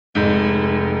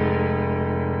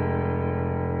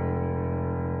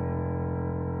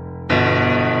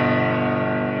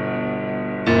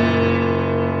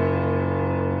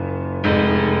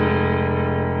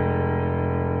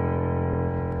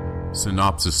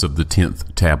Synopsis of the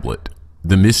 10th tablet.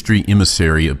 The mystery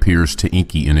emissary appears to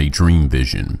Enki in a dream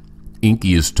vision.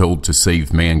 Enki is told to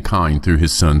save mankind through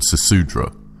his son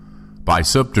Sasudra. By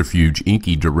subterfuge,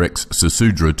 Enki directs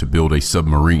Sasudra to build a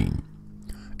submarine.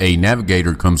 A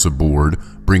navigator comes aboard,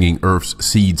 bringing Earth's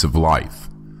seeds of life.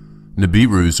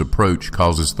 Nibiru's approach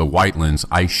causes the Whiteland's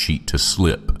ice sheet to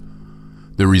slip.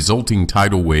 The resulting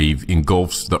tidal wave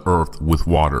engulfs the Earth with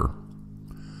water.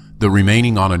 The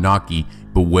remaining Anunnaki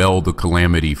bewail the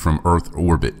calamity from Earth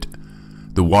orbit.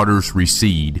 The waters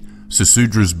recede.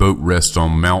 Sasudra's boat rests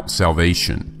on Mount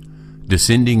Salvation.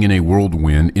 Descending in a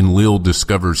whirlwind, Enlil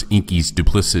discovers Enki's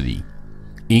duplicity.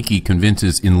 Enki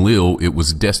convinces Enlil it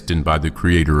was destined by the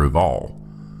creator of all.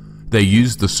 They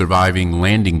use the surviving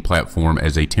landing platform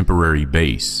as a temporary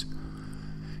base.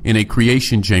 In a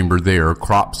creation chamber there,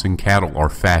 crops and cattle are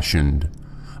fashioned.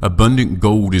 Abundant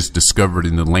gold is discovered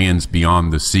in the lands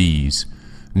beyond the seas.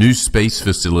 New space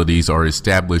facilities are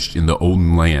established in the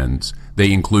olden lands.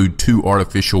 They include 2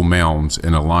 artificial mounds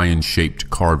and a lion-shaped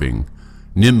carving.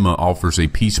 Nimma offers a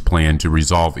peace plan to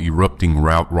resolve erupting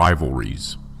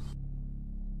rivalries.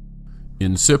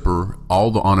 In Sippar,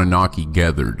 all the Anunnaki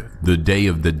gathered, the day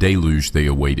of the deluge they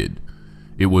awaited.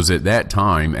 It was at that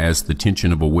time, as the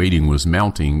tension of awaiting was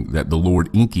mounting, that the Lord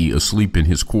Enki, asleep in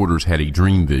his quarters, had a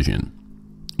dream vision.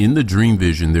 In the dream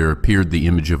vision there appeared the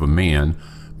image of a man,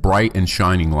 bright and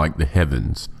shining like the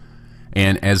heavens.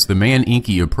 And as the man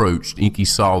Enki approached, Enki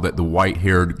saw that the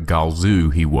white-haired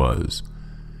Galzu he was.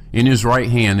 In his right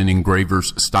hand an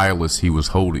engraver's stylus he was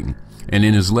holding, and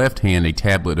in his left hand a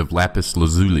tablet of lapis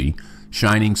lazuli,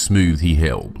 shining smooth, he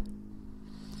held.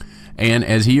 And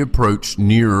as he approached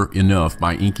near enough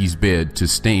by Enki's bed to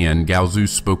stand, Galzu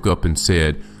spoke up and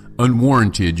said,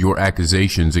 "Unwarranted your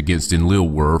accusations against Enlil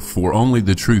were, for only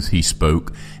the truth he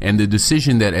spoke, and the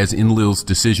decision that as Enlil's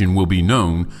decision will be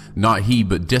known, not he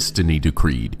but destiny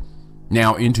decreed.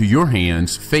 Now into your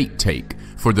hands fate take,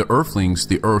 for the earthlings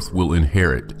the earth will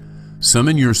inherit.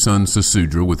 Summon your son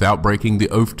Sasudra without breaking the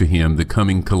oath to him the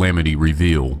coming calamity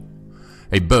reveal.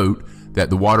 A boat that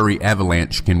the watery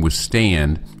avalanche can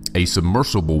withstand, a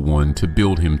submersible one to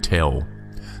build him tell,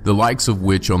 the likes of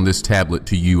which on this tablet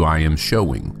to you I am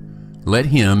showing. Let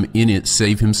him in it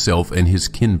save himself and his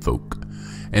kinfolk,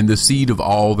 and the seed of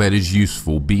all that is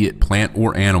useful, be it plant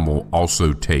or animal,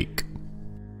 also take."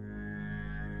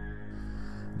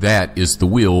 That is the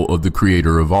will of the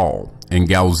creator of all. And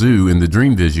Galzu in the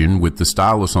dream vision with the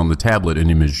stylus on the tablet an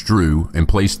image drew, and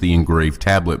placed the engraved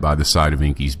tablet by the side of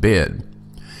Enki's bed.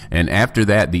 And after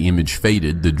that the image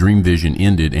faded, the dream vision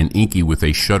ended, and Enki with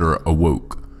a shudder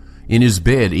awoke. In his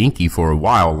bed Enki for a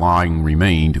while lying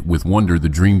remained, with wonder the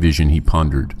dream vision he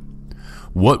pondered.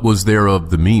 What was thereof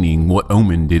the meaning, what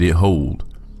omen did it hold?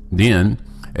 Then,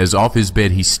 as off his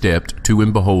bed he stepped, to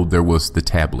and behold there was the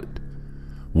tablet.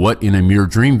 What in a mere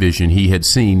dream vision he had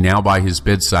seen now by his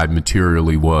bedside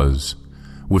materially was.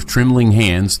 With trembling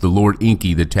hands the Lord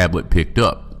Enki the tablet picked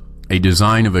up. A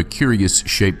design of a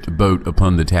curious-shaped boat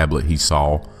upon the tablet he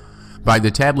saw. By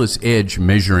the tablet's edge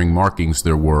measuring markings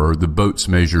there were, the boat's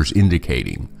measures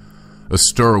indicating.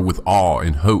 Astir with awe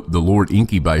and hope the Lord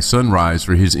Enki by sunrise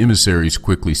for his emissaries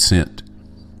quickly sent.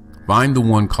 "Find the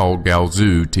one called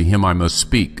Galzu, to him I must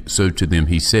speak," so to them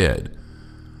he said.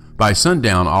 By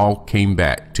sundown all came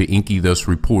back, to Enki thus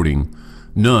reporting,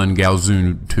 none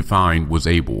Galzu to find was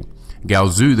able.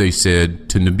 Galzu, they said,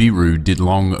 to Nibiru did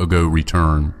long ago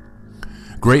return.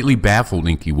 Greatly baffled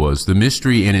Enki was, the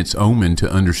mystery and its omen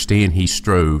to understand he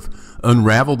strove.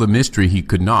 Unravel the mystery he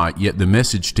could not, yet the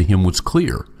message to him was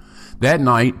clear. That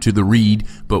night to the reed,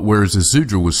 but where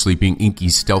Sasudra was sleeping, Enki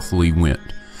stealthily went.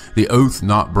 The oath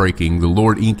not breaking, the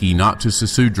Lord Enki not to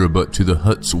Sasudra but to the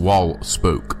hut's wall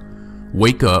spoke.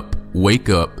 Wake up,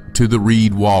 to the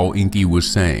reed wall Enki was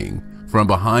saying. From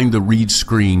behind the reed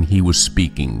screen he was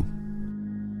speaking.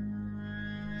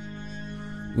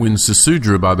 When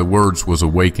Sasudra by the words was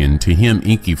awakened, to him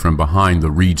Enki from behind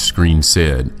the reed screen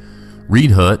said,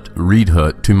 Reed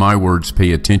hut, to my words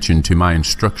pay attention, to my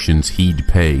instructions heed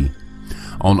pay.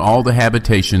 On all the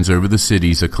habitations over the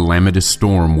cities a calamitous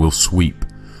storm will sweep.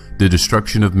 The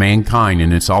destruction of mankind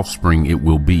and its offspring it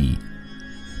will be.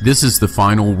 This is the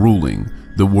final ruling,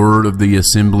 the word of the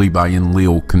assembly by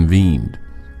Enlil convened.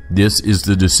 This is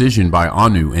the decision by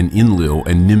Anu and Enlil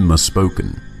and Nimma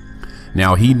spoken.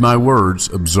 Now heed my words,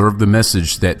 observe the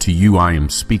message that to you I am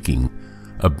speaking.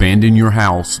 Abandon your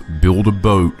house, build a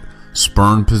boat,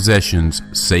 spurn possessions,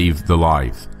 save the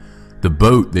life. The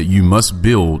boat that you must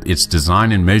build, its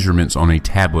design and measurements on a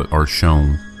tablet are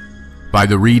shown. By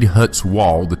the reed hut's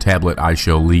wall the tablet I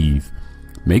shall leave.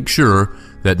 Make sure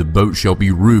that the boat shall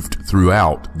be roofed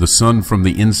throughout. The sun from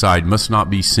the inside must not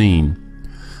be seen.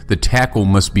 The tackle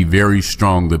must be very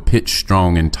strong, the pitch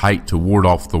strong and tight to ward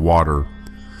off the water.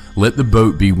 Let the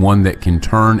boat be one that can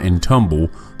turn and tumble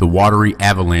the watery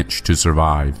avalanche to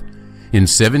survive. In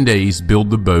 7 days build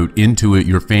the boat, into it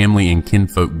your family and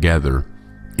kinfolk gather.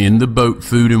 In the boat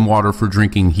food and water for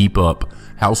drinking heap up,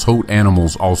 household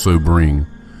animals also bring.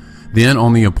 Then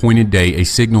on the appointed day a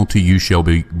signal to you shall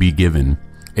be given.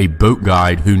 A boat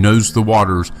guide who knows the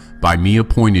waters by me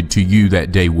appointed to you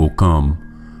that day will come.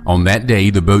 On that day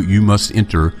the boat you must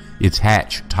enter, its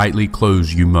hatch tightly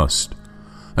close you must.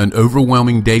 An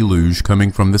overwhelming deluge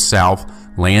coming from the south,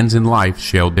 lands and life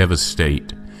shall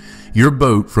devastate. Your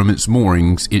boat from its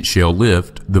moorings it shall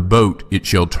lift, the boat it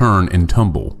shall turn and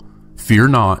tumble. Fear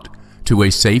not, to a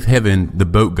safe heaven the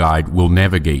boat guide will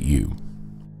navigate you.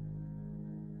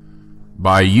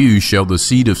 By you shall the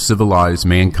seed of civilized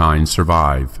mankind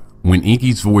survive. When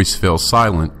Enki's voice fell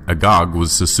silent, agog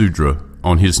was Sesudra.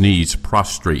 On his knees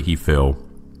prostrate he fell.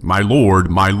 my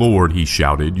Lord, he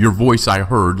shouted, your voice I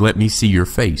heard, let me see your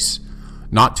face.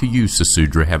 Not to you,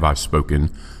 Sesudra, have I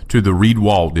spoken, to the reed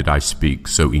wall did I speak,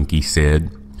 so Enki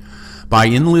said. By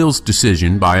Enlil's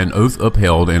decision, by an oath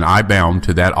upheld, and I bound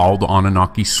to that all the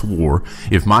Anunnaki swore,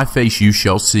 if my face you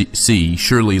shall see,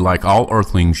 surely like all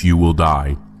earthlings you will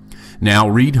die. Now,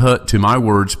 Reed Hut, to my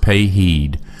words pay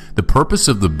heed. The purpose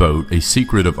of the boat, a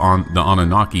secret of the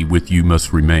Anunnaki, with you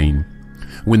must remain.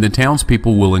 When the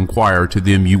townspeople will inquire, to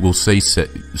them you will say,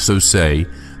 the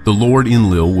Lord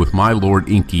Enlil with my Lord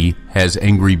Enki has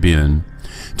angry been.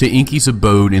 To Enki's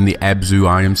abode in the Abzu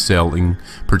I am sailing,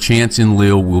 perchance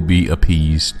Enlil will be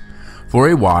appeased. For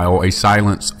a while a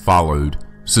silence followed.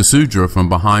 Sesudra from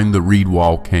behind the reed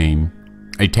wall came.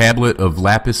 A tablet of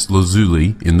lapis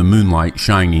lazuli in the moonlight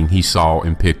shining he saw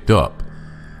and picked up.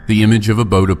 The image of a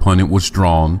boat upon it was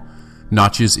drawn,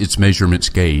 notches its measurements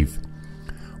gave.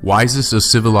 Wisest of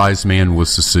civilized man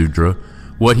was Sesudra.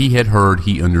 What he had heard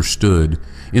he understood.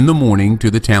 In the morning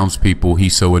to the townspeople he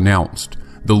so announced.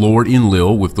 The Lord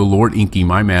Enlil with the Lord Enki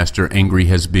my master angry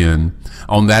has been.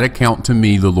 On that account to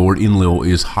me the Lord Enlil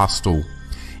is hostile.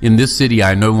 In this city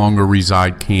I no longer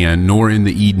reside can, nor in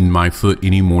the Eden my foot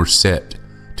any more set.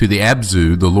 To the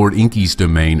Abzu, the Lord Enki's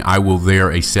domain, I will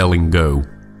there a sailing go.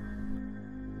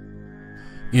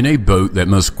 In a boat that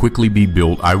must quickly be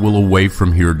built I will away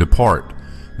from here depart.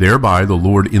 Thereby the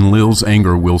Lord Enlil's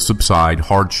anger will subside,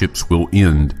 hardships will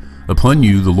end. Upon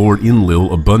you the Lord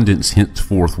Enlil abundance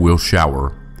henceforth will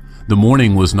shower. The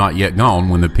morning was not yet gone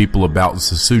when the people about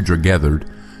Sesudra gathered.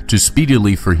 To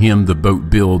speedily for him the boat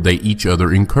build they each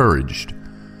other encouraged.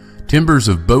 Timbers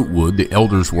of boat wood the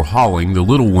elders were hauling, the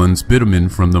little ones bitumen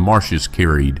from the marshes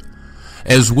carried.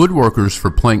 As woodworkers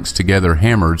for planks together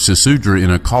hammered, Sesudra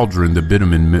in a cauldron the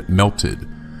bitumen melted.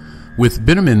 With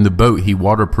bitumen the boat he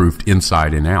waterproofed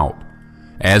inside and out.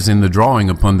 As in the drawing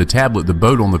upon the tablet, the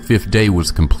boat on the 5th day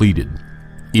was completed.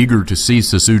 Eager to see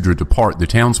Sesudra depart, the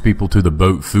townspeople to the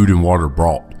boat food and water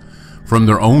brought. From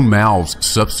their own mouths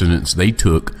sustenance they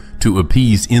took, to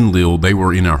appease Enlil they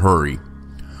were in a hurry.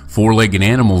 4-legged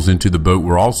animals into the boat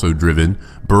were also driven,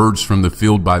 birds from the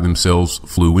field by themselves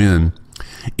flew in.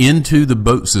 Into the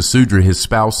boat Sesudra his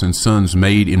spouse and sons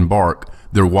made embark,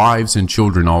 their wives and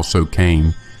children also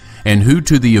came. And who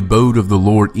to the abode of the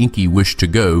Lord Enki wished to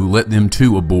go, let them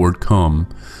too aboard come.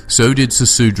 So did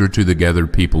Sesudra to the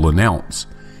gathered people announce.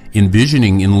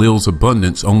 Envisioning Enlil's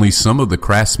abundance, only some of the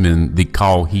craftsmen the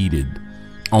call heeded.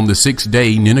 On the 6th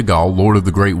day, Ninagal, lord of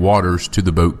the great waters, to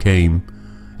the boat came.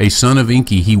 A son of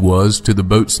Enki he was, to the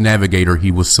boat's navigator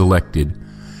he was selected.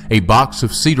 A box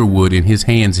of cedar wood in his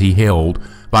hands he held,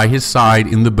 by his side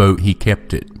in the boat he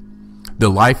kept it. The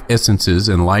life essences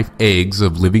and life eggs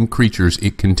of living creatures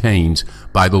it contains,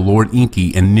 by the Lord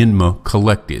Enki and Ninmah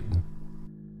collected.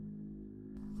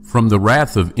 From the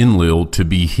wrath of Enlil to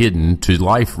be hidden, to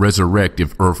life resurrect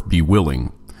if earth be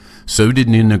willing. So did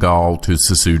Ninagal to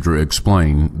Sesudra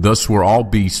explain, thus were all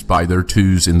beasts by their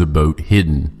twos in the boat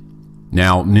hidden.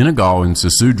 Now Ninagal and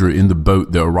Sesudra in the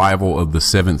boat the arrival of the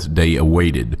 7th day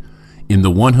awaited. In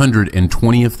the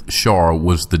 120th shar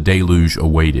was the deluge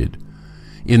awaited.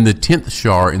 In the 10th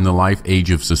shar in the life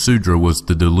age of Sesudra was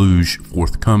the deluge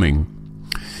forthcoming.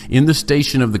 In the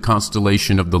station of the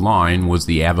constellation of the Line was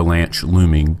the avalanche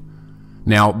looming.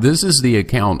 Now this is the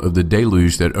account of the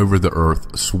deluge that over the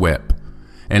earth swept,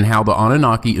 and how the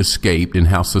Anunnaki escaped, and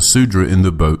how Sesudra in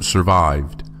the boat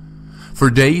survived. For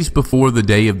days before the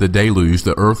day of the deluge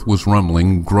the earth was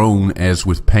rumbling, groan as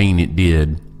with pain it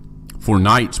did. For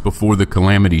nights before the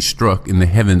calamity struck, in the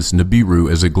heavens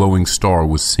Nibiru as a glowing star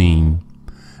was seen.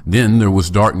 Then there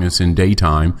was darkness in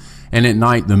daytime, and at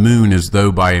night the moon, as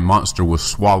though by a monster, was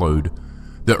swallowed.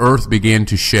 The earth began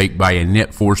to shake. By a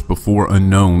net force before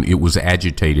unknown, it was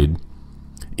agitated.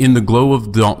 In the glow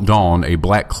of dawn, a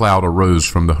black cloud arose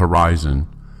from the horizon.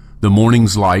 The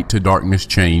morning's light to darkness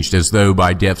changed, as though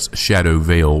by death's shadow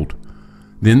veiled.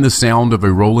 Then the sound of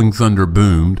a rolling thunder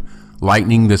boomed.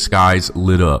 Lightning the skies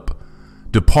lit up.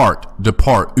 "Depart,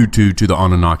 depart," Utu to the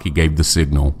Anunnaki gave the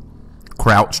signal.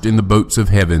 Crouched in the boats of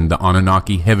heaven, the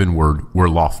Anunnaki heavenward were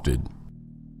lofted.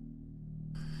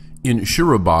 In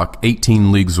Shurabak,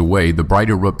 18 leagues away, the bright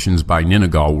eruptions by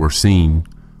Ningal were seen.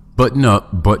 Button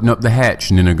up the hatch,"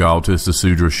 Ningal to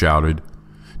Sasudra shouted.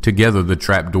 Together, the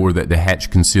trapdoor that the hatch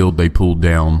concealed they pulled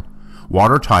down.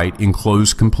 Watertight,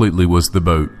 enclosed completely, was the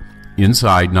boat.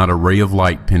 Inside, not a ray of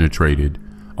light penetrated.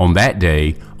 On that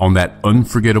day, on that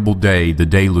unforgettable day, the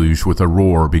deluge with a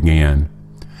roar began.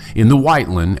 In the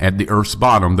Whiteland, at the earth's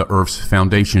bottom, the earth's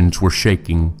foundations were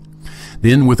shaking.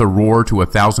 Then, with a roar to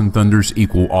 1,000 thunders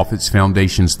equal, off its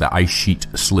foundations the ice sheet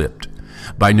slipped.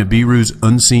 By Nibiru's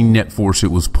unseen net force,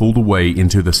 it was pulled away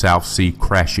into the South Sea,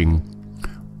 crashing.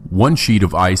 One sheet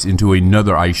of ice into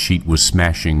another ice sheet was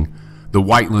smashing. The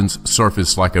Whiteland's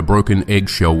surface, like a broken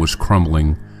eggshell, was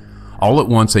crumbling. All at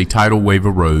once a tidal wave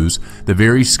arose. The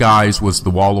very skies was the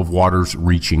wall of waters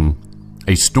reaching.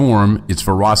 A storm, its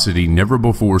ferocity never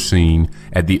before seen,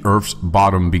 at the earth's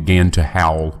bottom began to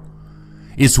howl.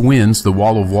 Its winds, the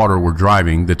wall of water, were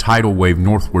driving. The tidal wave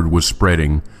northward was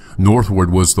spreading.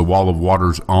 Northward was the wall of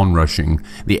waters onrushing.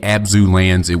 The Abzu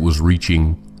lands it was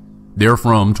reaching.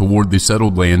 Therefrom, toward the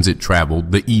settled lands it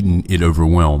traveled. The Eden it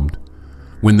overwhelmed.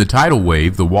 When the tidal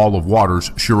wave, the wall of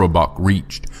waters, Shurabak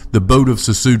reached, the boat of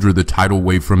Sasudra the tidal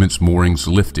wave from its moorings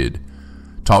lifted.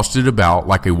 Tossed it about,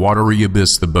 like a watery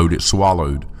abyss the boat it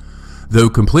swallowed. Though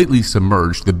completely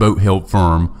submerged, the boat held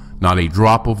firm. Not a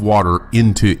drop of water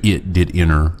into it did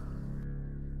enter.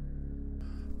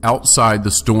 Outside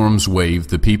the storm's wave,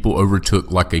 the people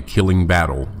overtook like a killing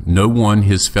battle. No one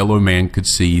his fellow man could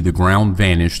see. The ground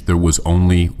vanished. There was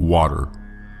only water.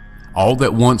 All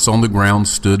that once on the ground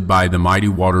stood by the mighty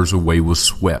waters away was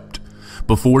swept.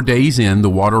 Before day's end, the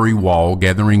watery wall,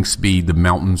 gathering speed, the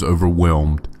mountains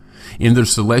overwhelmed. In their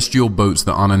celestial boats,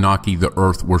 the Anunnaki, the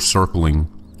earth, were circling.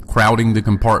 Crowding the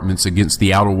compartments against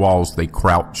the outer walls, they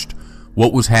crouched.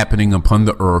 What was happening upon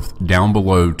the earth, down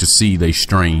below, to see they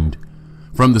strained.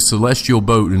 From the celestial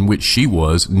boat in which she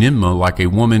was, Ninma, like a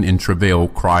woman in travail,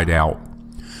 cried out,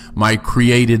 "My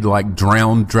created, like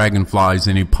drowned dragonflies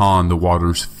in a pond the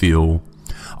waters fill.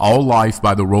 All life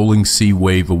by the rolling sea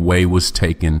wave away was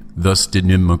taken." Thus did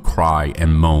Ninma cry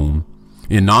and moan.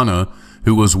 Inanna,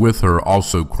 who was with her,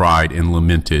 also cried and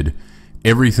lamented.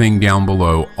 Everything down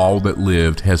below, all that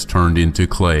lived, has turned into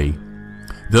clay.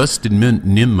 Thus did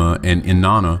Ninma and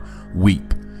Inanna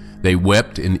weep. They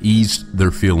wept and eased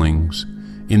their feelings.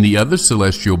 In the other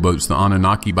celestial boats, the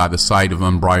Anunnaki, by the sight of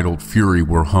unbridled fury,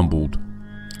 were humbled.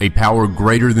 A power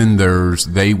greater than theirs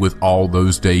they with all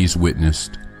those days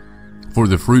witnessed. For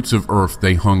the fruits of earth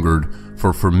they hungered,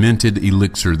 for fermented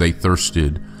elixir they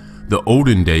thirsted. The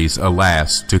olden days,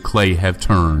 alas, to clay have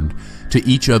turned. To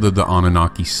each other the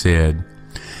Anunnaki said.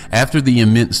 After the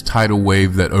immense tidal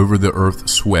wave that over the earth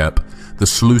swept, the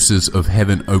sluices of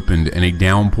heaven opened, and a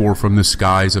downpour from the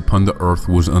skies upon the earth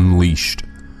was unleashed.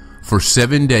 For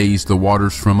 7 days the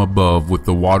waters from above with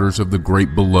the waters of the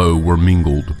great below were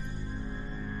mingled.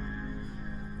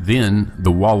 Then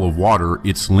the wall of water,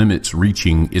 its limits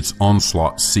reaching, its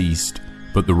onslaught ceased,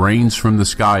 but the rains from the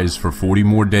skies for 40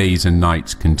 more days and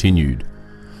nights continued.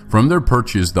 From their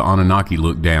perches the Anunnaki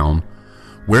looked down.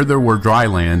 Where there were dry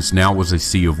lands now was a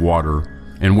sea of water,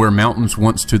 and where mountains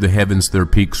once to the heavens their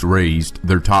peaks raised,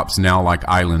 their tops now like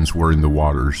islands were in the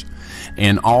waters.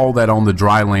 And all that on the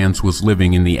dry lands was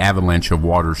living in the avalanche of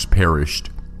waters perished.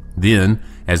 Then,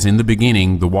 as in the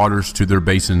beginning, the waters to their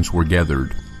basins were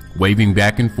gathered. Waving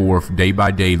back and forth, day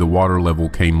by day the water level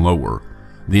came lower.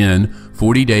 Then,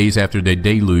 40 days after the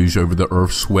deluge over the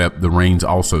earth swept, the rains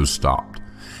also stopped.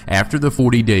 After the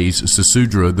 40 days,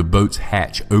 Sasudra, the boat's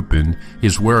hatch, opened,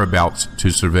 his whereabouts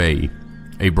to survey.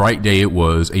 A bright day it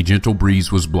was, a gentle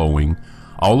breeze was blowing.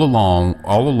 All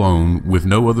alone, with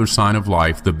no other sign of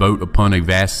life, the boat upon a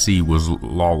vast sea was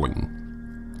lolling.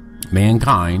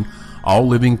 Mankind, all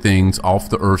living things off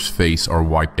the earth's face, are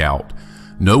wiped out.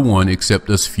 No one except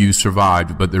us few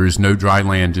survived, but there is no dry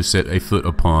land to set a foot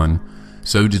upon.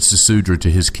 So did Sasudra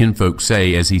to his kinfolk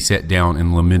say as he sat down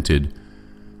and lamented.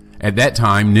 At that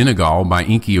time, Ningal, by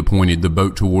Enki appointed, the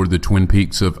boat toward the twin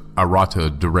peaks of Arata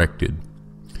directed.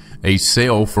 A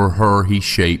sail for her he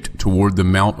shaped, toward the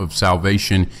mount of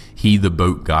salvation he the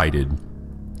boat guided.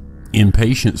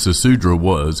 Impatient Sasudra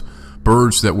was,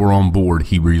 Birds that were on board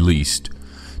he released.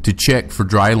 To check for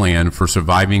dry land, for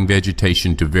surviving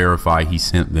vegetation to verify, he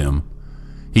sent them.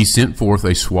 He sent forth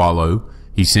a swallow,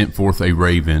 he sent forth a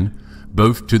raven,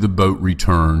 both to the boat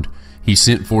returned. He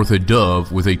sent forth a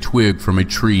dove with a twig from a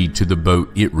tree to the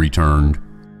boat, it returned.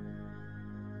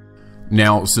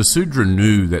 Now Sesudra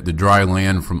knew that the dry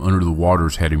land from under the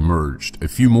waters had emerged. A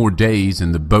few more days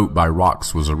and the boat by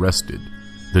rocks was arrested.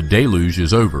 The deluge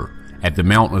is over. At the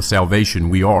Mount of Salvation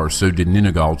we are, so did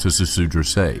Ningal to Sesudra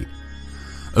say.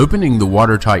 Opening the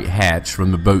watertight hatch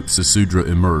from the boat, Sesudra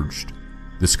emerged.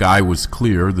 The sky was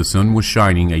clear, the sun was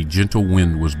shining, a gentle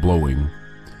wind was blowing.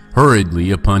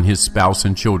 Hurriedly upon his spouse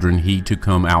and children he to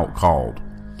come out called.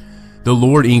 The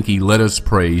Lord Enki let us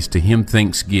praise, to him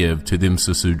thanks give, to them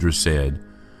Sesudra said.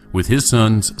 With his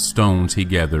sons' stones he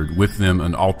gathered, with them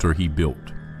an altar he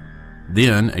built.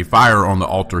 Then a fire on the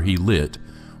altar he lit,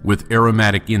 with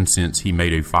aromatic incense he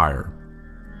made a fire.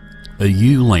 A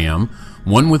ewe lamb,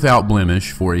 one without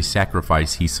blemish, for a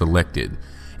sacrifice he selected,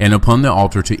 and upon the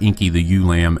altar to Enki the ewe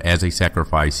lamb as a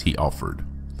sacrifice he offered.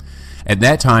 At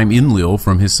that time Enlil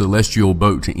from his celestial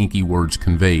boat to Enki words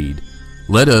conveyed,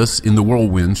 Let us in the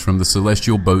whirlwinds from the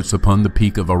celestial boats upon the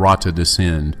peak of Arata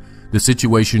descend, the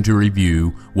situation to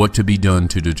review, what to be done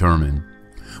to determine.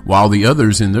 While the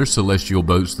others in their celestial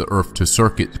boats the earth to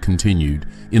circuit continued,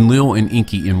 Enlil and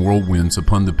Enki in whirlwinds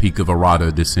upon the peak of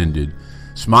Arata descended.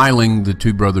 Smiling the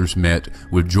two brothers met,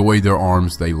 with joy their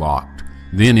arms they locked.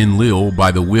 Then Enlil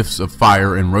by the whiffs of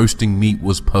fire and roasting meat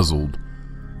was puzzled.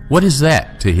 What is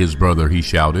that? To his brother he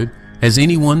shouted. Has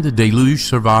anyone the deluge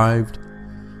survived?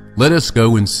 Let us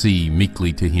go and see,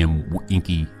 meekly to him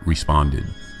Enki responded.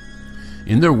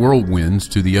 In their whirlwinds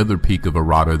to the other peak of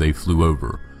Arata they flew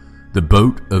over. The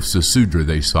boat of Sesudra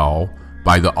they saw,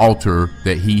 by the altar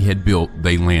that he had built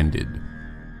they landed.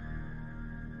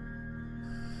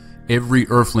 Every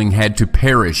earthling had to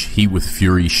perish, he with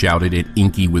fury shouted, at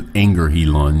Enki with anger he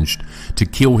lunged. To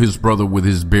kill his brother with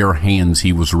his bare hands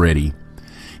he was ready.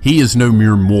 He is no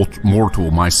mere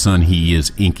mortal, my son he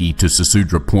is, Enki to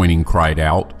Sesudra pointing cried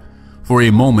out. For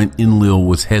a moment Enlil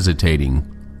was hesitating.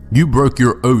 You broke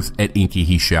your oath at Enki,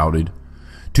 he shouted.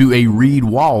 To a reed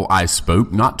wall I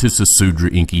spoke, not to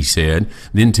Sesudra, Enki said.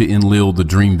 Then to Enlil the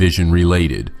dream vision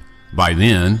related. By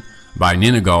then, by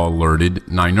Ningal alerted,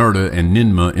 Ninurta and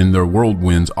Ninmah in their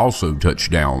whirlwinds also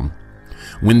touched down.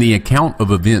 When the account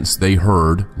of events they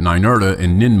heard, Ninurta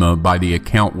and Ninmah by the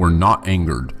account were not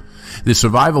angered. The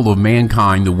survival of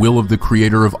mankind the will of the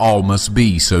Creator of all must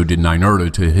be, so did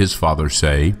Ninurta to his father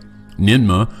say.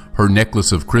 Ninmah, her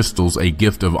necklace of crystals, a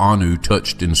gift of Anu,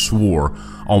 touched and swore,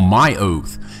 On my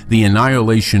oath, the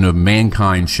annihilation of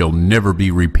mankind shall never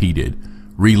be repeated.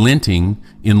 Relenting,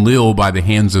 Enlil by the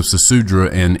hands of Sesudra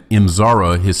and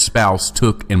Imzara his spouse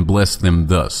took and blessed them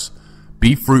thus.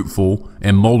 Be fruitful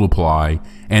and multiply,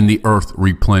 and the earth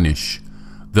replenish.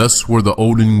 Thus were the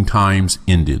olden times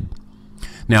ended.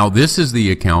 Now this is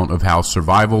the account of how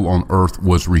survival on earth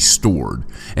was restored,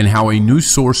 and how a new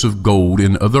source of gold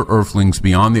and other earthlings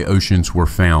beyond the oceans were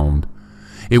found.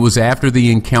 It was after the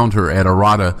encounter at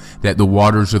Arata that the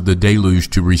waters of the deluge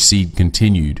to recede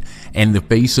continued, and the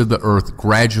face of the earth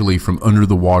gradually from under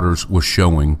the waters was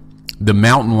showing. The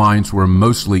mountain lines were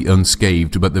mostly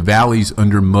unscathed, but the valleys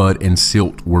under mud and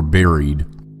silt were buried.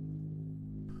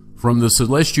 From the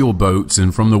celestial boats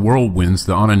and from the whirlwinds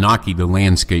the Anunnaki the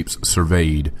landscapes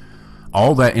surveyed.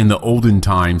 All that in the olden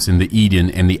times in the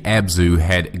Eden and the Abzu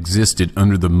had existed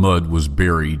under the mud was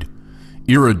buried.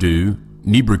 Eridu,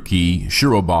 Nibriki,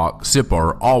 Shirobak,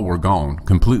 Sipar, all were gone,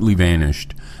 completely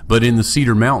vanished. But in the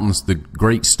Cedar Mountains the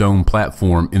great stone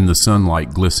platform in the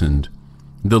sunlight glistened.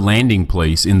 The landing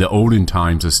place in the olden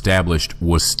times established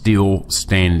was still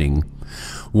standing.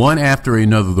 One after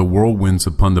another the whirlwinds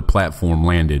upon the platform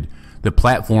landed. The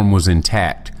platform was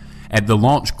intact. At the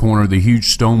launch corner the huge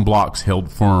stone blocks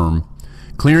held firm.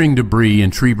 Clearing debris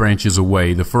and tree branches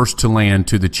away, the first to land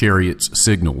to the chariots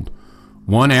signaled.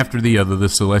 One after the other the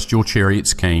celestial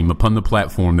chariots came. Upon the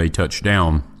platform they touched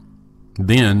down.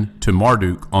 Then to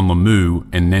Marduk on Lamu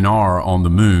and Nanar on the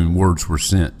moon words were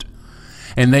sent.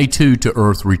 And they too to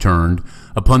earth returned.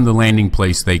 Upon the landing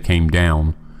place they came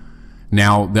down.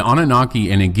 Now the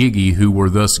Anunnaki and Igigi who were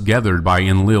thus gathered by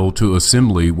Enlil to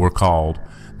assembly were called.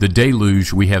 The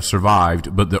deluge we have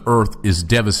survived, but the earth is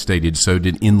devastated, so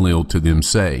did Enlil to them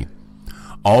say.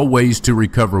 All ways to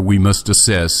recover we must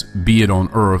assess, be it on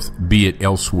earth, be it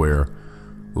elsewhere.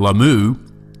 Lamu,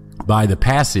 by the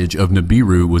passage of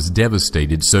Nibiru, was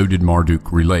devastated, so did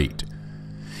Marduk relate.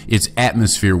 Its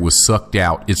atmosphere was sucked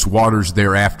out, its waters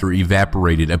thereafter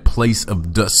evaporated, a place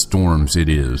of dust storms it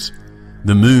is.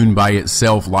 The moon by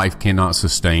itself life cannot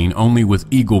sustain, only with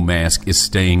eagle mask is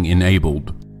staying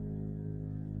enabled.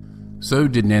 So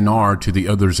did Nanar to the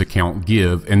other's account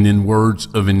give, and then words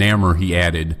of enamor he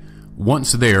added.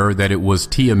 Once there, that it was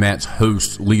Tiamat's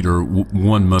host leader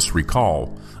one must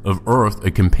recall. Of earth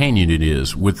a companion it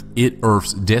is, with it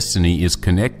earth's destiny is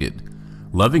connected.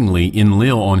 Lovingly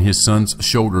Enlil on his son's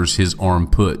shoulders his arm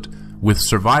put. With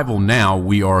survival now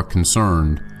we are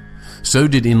concerned. So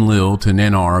did Enlil to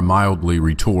Nanar mildly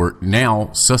retort,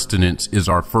 now sustenance is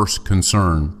our first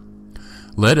concern.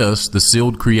 Let us the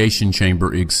sealed creation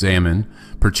chamber examine,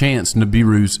 perchance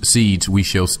Nibiru's seeds we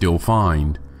shall still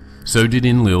find. So did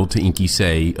Enlil to Enki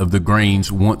say, of the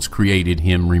grains once created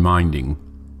him reminding.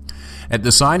 At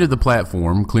the side of the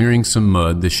platform, clearing some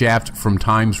mud, the shaft from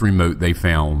times remote they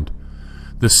found.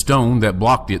 The stone that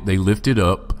blocked it they lifted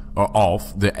up, or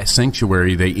off, the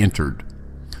sanctuary they entered.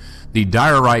 The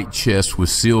diorite chest with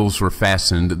seals were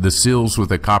fastened, the seals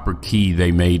with a copper key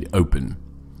they made open.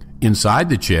 Inside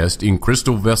the chest, in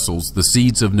crystal vessels, the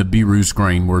seeds of Nibiru's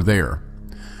grain were there.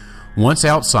 Once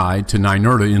outside, to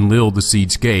Ninurta Enlil the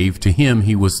seeds gave, to him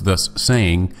he was thus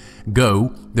saying,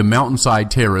 Go, the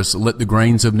mountainside terrace, let the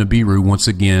grains of Nibiru once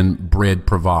again bread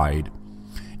provide.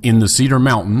 In the Cedar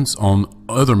Mountains, on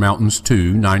other mountains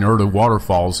too, Ninurta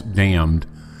waterfalls dammed.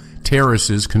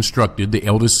 Terraces constructed, the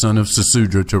eldest son of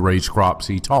Sesudra to raise crops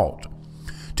he taught.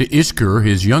 To Ishkur,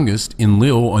 his youngest,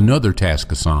 Enlil another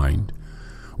task assigned.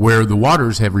 Where the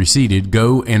waters have receded,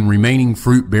 go and remaining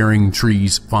fruit-bearing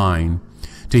trees find.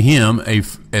 To him,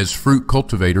 as fruit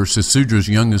cultivator, Sesudra's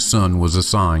youngest son was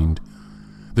assigned.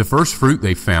 The first fruit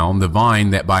they found, the vine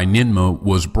that by Ninmah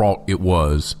was brought it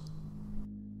was.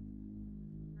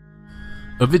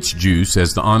 Of its juice,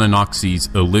 as the Ananaxi's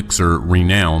elixir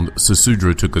renowned,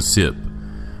 Sesudra took a sip.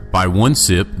 By one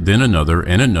sip, then another,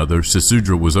 and another,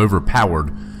 Sesudra was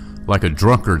overpowered. Like a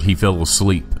drunkard he fell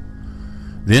asleep.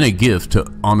 Then a gift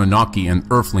to Anunnaki and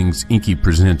earthlings Enki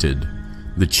presented.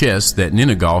 The chest that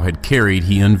Ningal had carried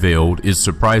he unveiled, its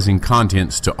surprising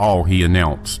contents to all he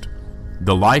announced.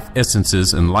 The life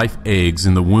essences and life eggs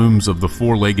in the wombs of the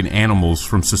four-legged animals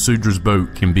from Sesudra's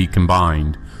boat can be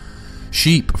combined.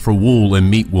 Sheep for wool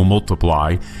and meat will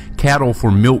multiply, cattle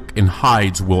for milk and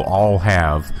hides will all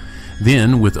have.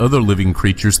 Then with other living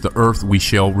creatures the earth we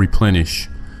shall replenish.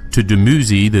 To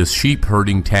Dumuzi the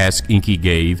sheep-herding task Enki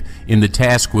gave, in the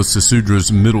task was Sesudra's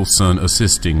middle son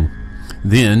assisting.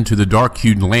 Then to the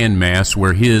dark-hued landmass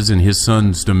where his and his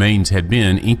son's domains had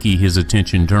been, Enki his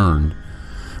attention turned.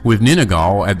 With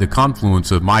Ningal at the confluence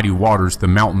of mighty waters the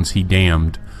mountains he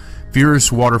dammed.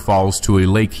 Fierce waterfalls to a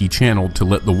lake he channeled to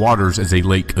let the waters as a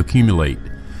lake accumulate.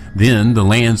 Then the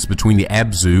lands between the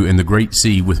Abzu and the great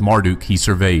sea with Marduk he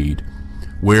surveyed.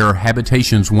 Where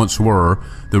habitations once were,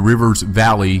 the river's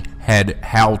valley had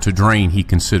how to drain he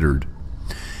considered.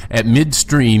 At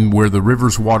midstream where the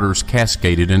river's waters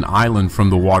cascaded, an island from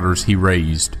the waters he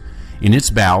raised. In its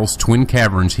bowels twin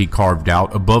caverns he carved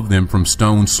out, above them from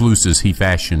stone sluices he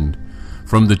fashioned.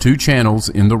 From the two channels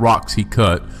in the rocks he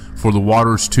cut, for the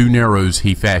waters two narrows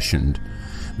he fashioned.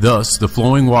 Thus the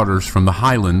flowing waters from the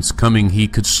highlands coming he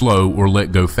could slow or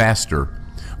let go faster.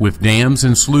 With dams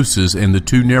and sluices and the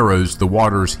two narrows the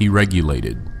waters he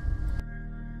regulated.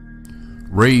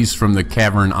 Raised from the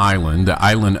cavern island, the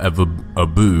island of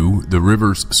Abu, the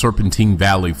river's serpentine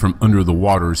valley from under the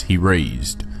waters he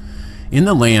raised. In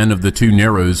the land of the two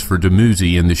narrows for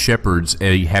Dumuzi and the shepherds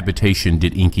a habitation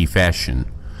did Enki fashion.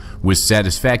 With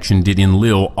satisfaction did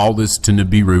Enlil all this to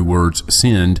Nibiru words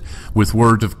send, with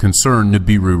words of concern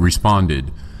Nibiru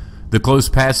responded. The close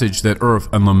passage that Earth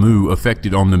and Lamu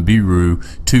effected on Nibiru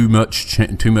too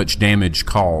much damage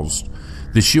caused.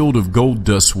 The shield of gold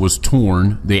dust was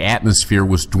torn, the atmosphere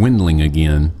was dwindling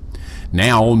again.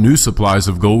 Now new supplies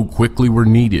of gold quickly were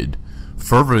needed.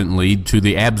 Fervently to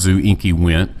the Abzu Enki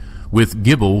went, with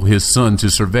Gibel his son to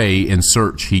survey and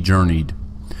search he journeyed.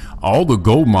 All the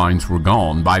gold mines were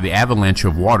gone, by the avalanche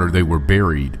of water they were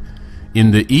buried.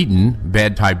 In the Eden,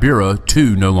 Bad Tibera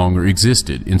too no longer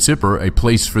existed. In Sippar, a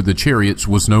place for the chariots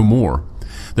was no more.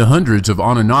 The hundreds of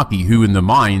Anunnaki who in the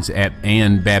mines at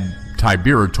Bad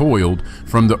Tibera toiled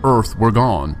from the earth were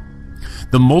gone.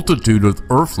 The multitude of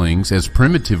earthlings as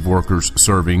primitive workers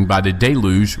serving by the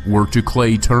deluge were to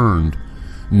clay turned.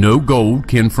 No gold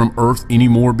can from earth any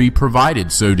more be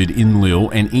provided, so did Enlil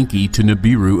and Enki to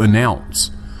Nibiru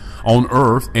announce. On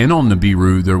earth and on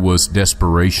Nibiru there was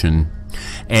desperation.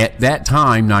 At that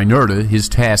time Ninurta his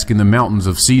task in the mountains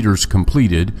of cedars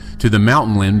completed, to the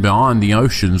mountain land beyond the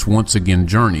oceans once again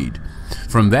journeyed.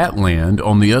 From that land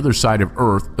on the other side of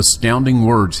earth astounding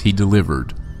words he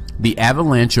delivered. The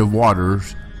avalanche of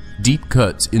waters deep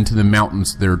cuts into the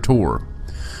mountains there tore.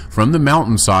 From the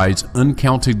mountainsides,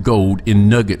 uncounted gold in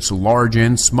nuggets large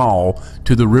and small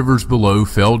to the rivers below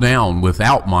fell down.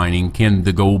 Without mining can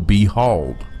the gold be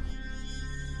hauled.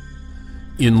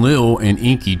 Enlil and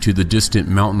Enki to the distant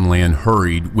mountain land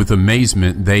hurried. With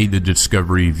amazement they the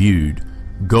discovery viewed.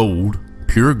 Gold,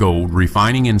 pure gold,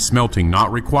 refining and smelting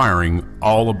not requiring,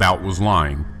 all about was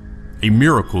lying. A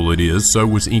miracle it is, so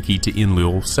was Enki to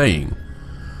Enlil, saying,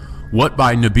 what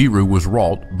by Nibiru was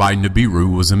wrought, by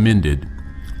Nibiru was amended.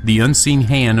 The unseen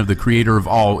hand of the creator of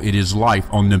all, it is life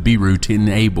on Nibiru to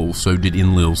enable, so did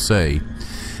Enlil say.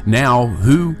 Now,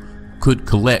 who could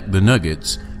collect the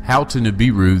nuggets? How to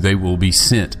Nibiru they will be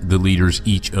sent, the leaders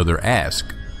each other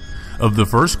ask. Of the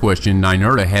first question,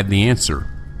 Ninurta had the answer.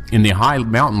 In the high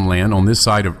mountain land on this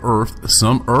side of earth,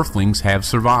 some earthlings have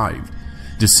survived.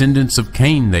 Descendants of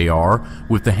Cain they are,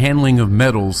 with the handling of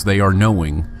metals they are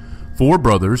knowing. 4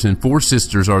 brothers and 4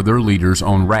 sisters are their leaders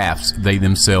on rafts they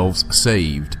themselves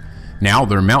saved. Now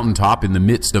their mountaintop in the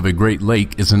midst of a great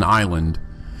lake is an island.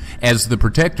 As the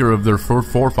protector of their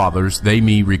forefathers they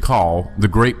me recall, the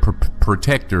great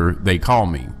protector they call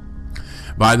me.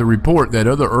 By the report that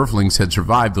other earthlings had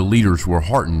survived, the leaders were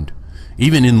heartened.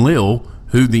 Even Enlil,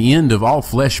 who the end of all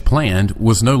flesh planned,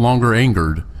 was no longer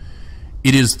angered.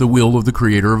 It is the will of the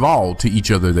creator of all, to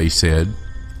each other they said.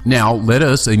 Now let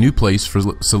us a new place for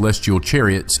celestial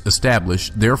chariots establish,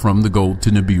 therefrom the gold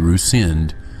to Nibiru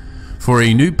send. For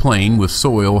a new plain with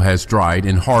soil has dried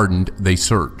and hardened they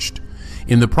searched.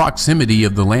 In the proximity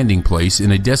of the landing place,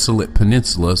 in a desolate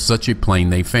peninsula, such a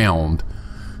plain they found.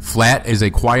 Flat as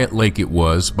a quiet lake it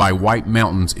was, by white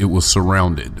mountains it was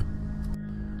surrounded.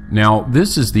 Now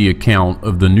this is the account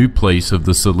of the new place of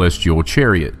the celestial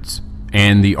chariots,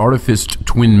 and the artificed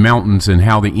twin mountains, and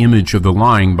how the image of the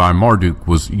lying by Marduk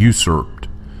was usurped.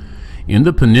 In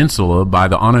the peninsula by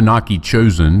the Anunnaki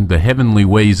chosen, the heavenly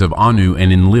ways of Anu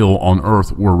and Enlil on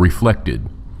earth were reflected.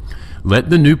 Let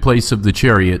the new place of the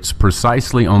chariots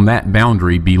precisely on that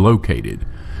boundary be located.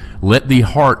 Let the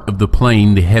heart of the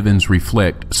plain the heavens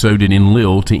reflect, so did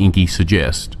Enlil to Enki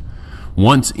suggest.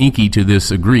 Once Enki to this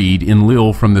agreed,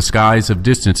 Enlil from the skies of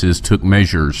distances took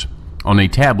measures. On a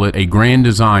tablet a grand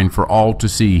design for all to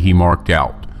see he marked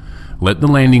out. Let the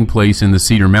landing place in the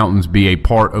Cedar Mountains be a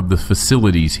part of the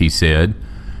facilities, he said.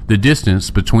 The distance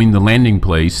between the landing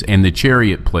place and the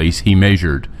chariot place he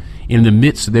measured. In the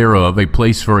midst thereof a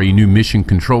place for a new mission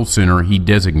control center he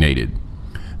designated.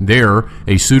 There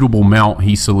a suitable mount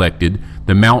he selected,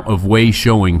 the Mount of Way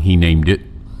Showing he named it.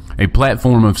 A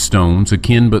platform of stones,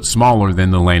 akin but smaller than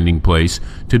the landing place,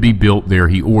 to be built there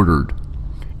he ordered.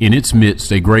 In its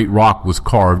midst a great rock was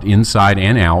carved inside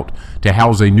and out, to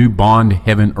house a new bond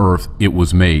heaven-earth it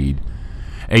was made.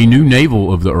 A new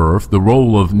navel of the earth, the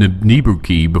role of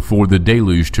Nibiru before the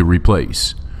deluge to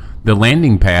replace. The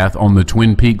landing path on the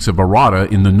twin peaks of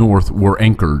Arata in the north were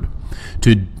anchored.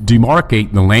 To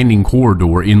demarcate the landing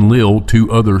corridor, Enlil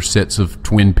 2 other sets of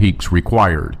twin peaks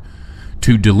required.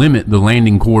 To delimit the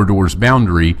landing corridor's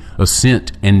boundary,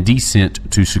 ascent and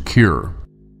descent to secure.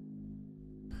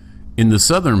 In the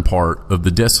southern part of the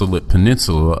desolate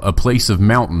peninsula, a place of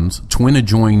mountains, twin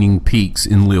adjoining peaks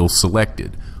Enlil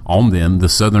selected. On them the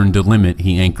southern delimit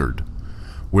he anchored.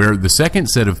 Where the second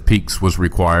set of peaks was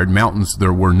required, mountains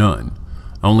there were none.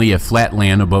 Only a flat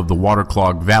land above the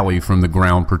water-clogged valley from the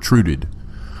ground protruded.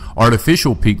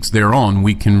 Artificial peaks thereon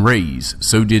we can raise,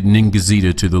 so did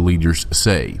Ningazita to the leaders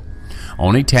say.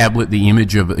 On a tablet the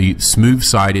image of a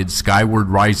smooth-sided, skyward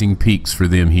rising peaks for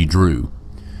them he drew.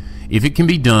 If it can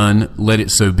be done, let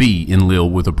it so be, Enlil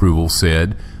with approval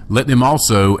said. Let them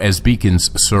also as beacons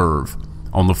serve.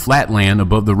 On the flat land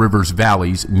above the river's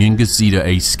valleys, Ningazita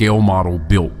a scale model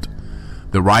built.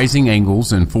 The rising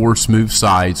angles and 4 smooth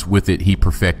sides with it he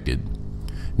perfected.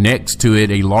 Next to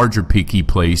it a larger peak he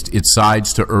placed, its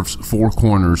sides to earth's 4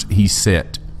 corners he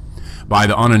set. By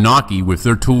the Anunnaki with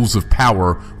their tools of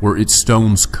power were its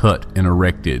stones cut and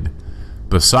erected.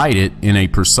 Beside it, in a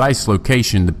precise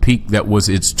location, the peak that was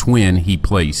its twin he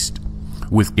placed.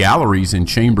 With galleries and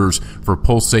chambers for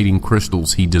pulsating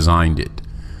crystals he designed it.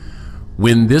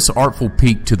 When this artful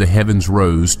peak to the heavens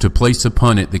rose, to place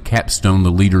upon it the capstone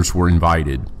the leaders were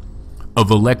invited.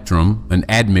 Of electrum, an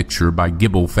admixture by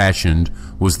Gibbel fashioned,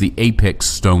 was the apex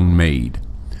stone made.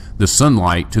 The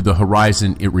sunlight to the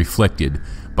horizon it reflected,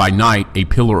 by night a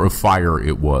pillar of fire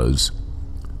it was.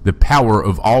 The power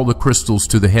of all the crystals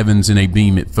to the heavens in a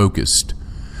beam it focused.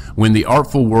 When the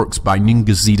artful works by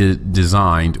Ningazita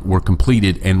designed were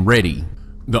completed and ready,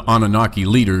 the Anunnaki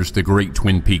leaders the great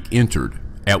twin peak entered.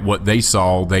 At what they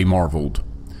saw they marveled.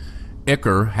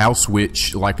 Eker, house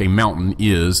which, like a mountain,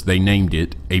 is, they named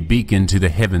it, a beacon to the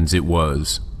heavens it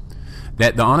was.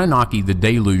 That the Anunnaki, the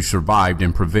deluge, survived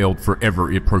and prevailed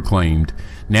forever, it proclaimed.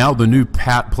 Now the new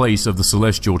place of the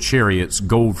celestial chariots,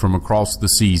 gold from across the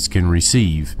seas can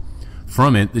receive.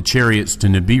 From it, the chariots to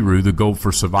Nibiru, the gold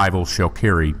for survival, shall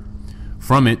carry.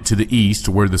 From it to the east,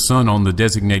 where the sun on the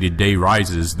designated day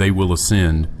rises, they will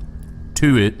ascend.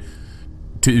 To it,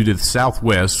 to the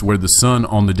southwest, where the sun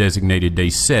on the designated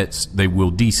day sets, they will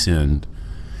descend.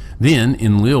 Then,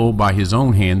 Enlil, by his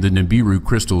own hand, the Nibiru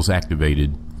crystals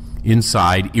activated.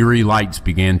 Inside, eerie lights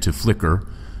began to flicker.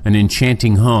 An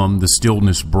enchanting hum, the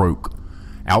stillness broke.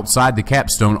 Outside the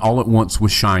capstone, all at once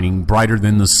was shining, brighter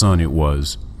than the sun it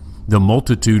was. The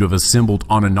multitude of assembled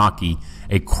Anunnaki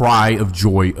a cry of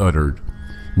joy uttered.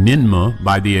 Ninmah,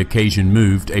 by the occasion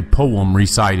moved, a poem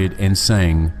recited and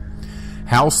sang.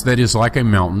 House that is like a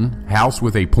mountain, house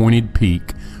with a pointed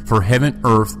peak, for heaven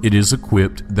earth it is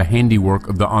equipped, the handiwork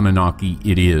of the Anunnaki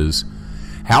it is.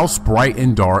 House bright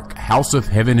and dark, house of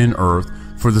heaven and earth,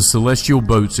 for the celestial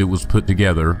boats it was put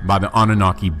together, by the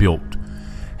Anunnaki built.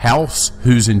 House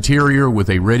whose interior with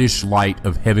a reddish light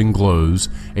of heaven glows,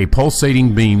 a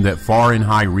pulsating beam that far and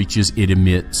high reaches it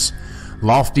emits.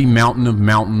 Lofty mountain of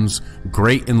mountains,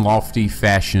 great and lofty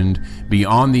fashioned,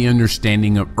 beyond the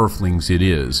understanding of earthlings it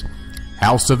is.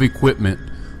 House of equipment,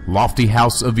 lofty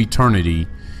house of eternity,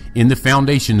 in the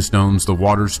foundation stones the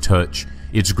waters touch,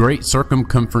 its great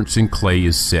circumference in clay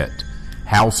is set.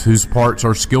 House whose parts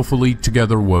are skillfully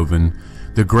together woven,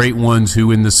 the great ones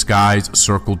who in the skies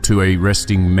circled to a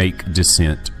resting make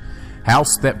descent.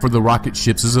 House that for the rocket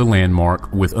ships is a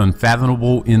landmark, with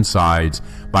unfathomable insides,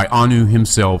 by Anu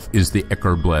himself is the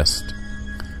Eker blessed.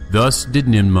 Thus did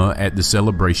Ninmah at the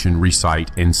celebration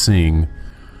recite and sing.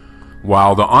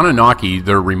 While the Anunnaki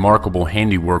their remarkable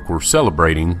handiwork were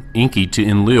celebrating, Enki to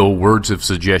Enlil words of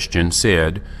suggestion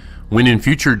said, when in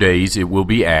future days it will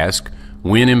be asked,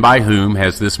 when and by whom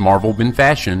has this marvel been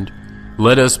fashioned?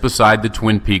 Let us beside the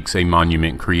twin peaks a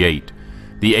monument create.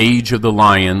 The age of the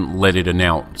lion let it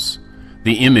announce.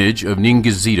 The image of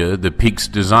Ningizida, the peak's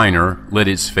designer, let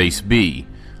its face be.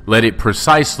 Let it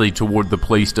precisely toward the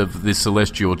place of the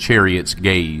celestial chariots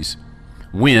gaze.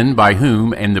 When, by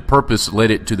whom, and the purpose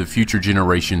let it to the future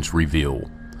generations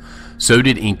reveal. So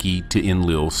did Enki to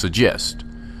Enlil suggest.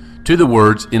 To the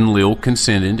words Enlil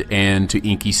consented, and to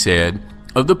Enki said,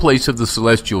 of the place of the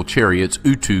celestial chariots,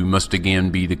 Utu must again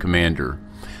be the commander.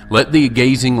 Let the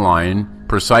gazing lion,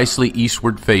 precisely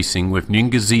eastward facing, with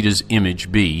Ningizida's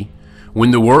image be.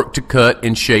 When the work to cut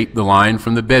and shape the lion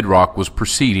from the bedrock was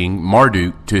proceeding,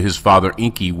 Marduk to his father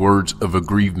Enki words of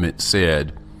aggrievement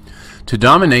said, to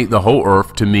dominate the whole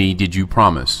earth to me did you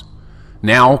promise.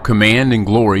 Now command and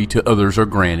glory to others are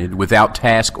granted, without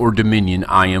task or dominion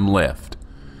I am left.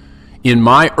 In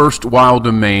my erstwhile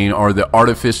domain are the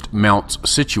artificed mounts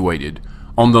situated.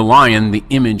 On the lion the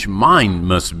image mine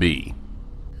must be.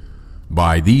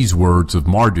 By these words of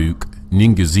Marduk,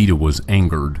 Ningizida was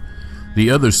angered.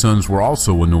 The other sons were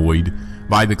also annoyed.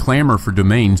 By the clamor for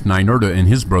domains, Ninurta and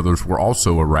his brothers were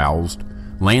also aroused.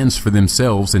 Lands for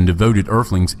themselves and devoted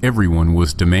earthlings everyone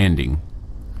was demanding.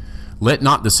 Let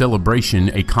not the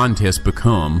celebration a contest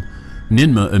become.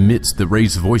 Ninmah amidst the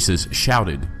raised voices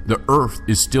shouted, the earth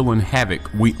is still in havoc,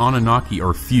 we Anunnaki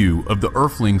are few, of the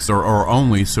earthlings are our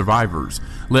only survivors.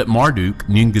 Let Marduk,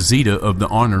 Ningizida of the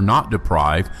honor not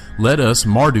deprive, let us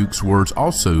Marduk's words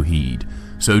also heed.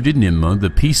 So did Ninmah, the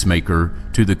peacemaker,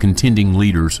 to the contending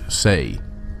leaders say.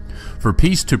 For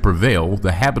peace to prevail,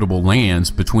 the habitable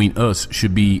lands between us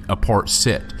should be apart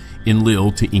set,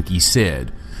 Enlil to Enki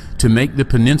said. To make the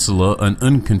peninsula an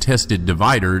uncontested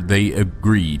divider they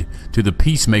agreed, to the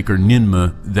peacemaker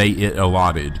Ninmah they it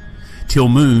allotted. Till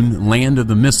Moon, land of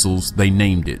the missiles, they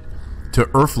named it. To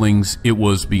earthlings it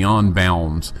was beyond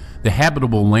bounds. The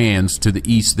habitable lands to the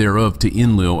east thereof to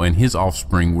Enlil and his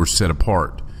offspring were set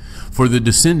apart. For the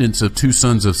descendants of two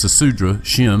sons of Sesudra,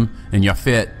 Shem and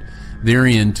Japhet,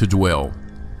 therein to dwell.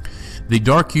 The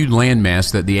dark-hued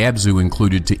landmass that the Abzu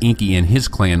included to Enki and his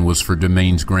clan was for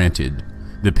domains granted.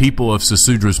 The people of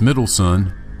Sesudra's middle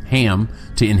son, Ham,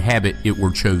 to inhabit it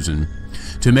were chosen.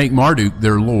 To make Marduk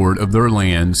their lord of their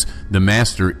lands, the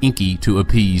master Enki to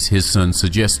appease his son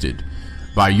suggested.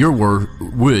 By your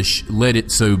wish let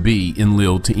it so be,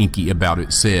 Enlil to Enki about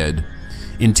it said.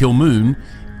 Until Moon,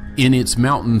 in its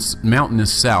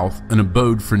mountainous south, an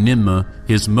abode for Ninmah,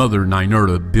 his mother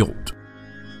Ninurta, built.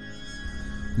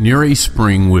 Near a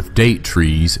spring with date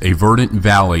trees, a verdant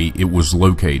valley it was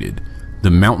located. The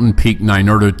mountain peak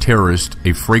Ninurta terraced,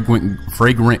 a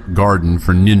fragrant garden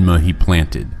for Ninmah he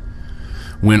planted.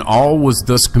 When all was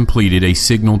thus completed, a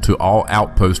signal to all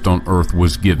outposts on earth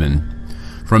was given.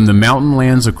 From the mountain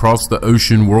lands across the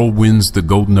ocean whirlwinds the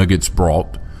gold nuggets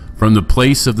brought. From the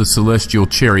place of the celestial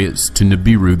chariots to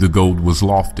Nibiru the gold was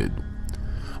lofted.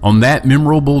 On that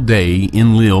memorable day,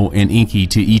 Enlil and Enki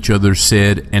to each other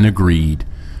said and agreed,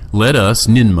 "Let us,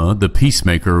 Ninmah, the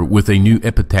peacemaker, with a new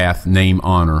epitaph name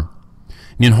honor.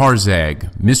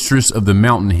 Ninharzag, mistress of the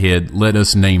mountainhead, let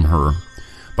us name her.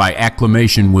 By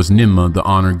acclamation was Ninmah the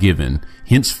honor given.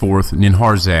 Henceforth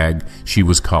Ninharzag she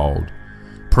was called.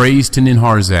 Praise to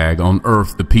Ninharzag, on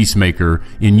earth the peacemaker,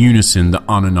 in unison the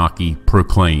Anunnaki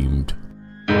proclaimed."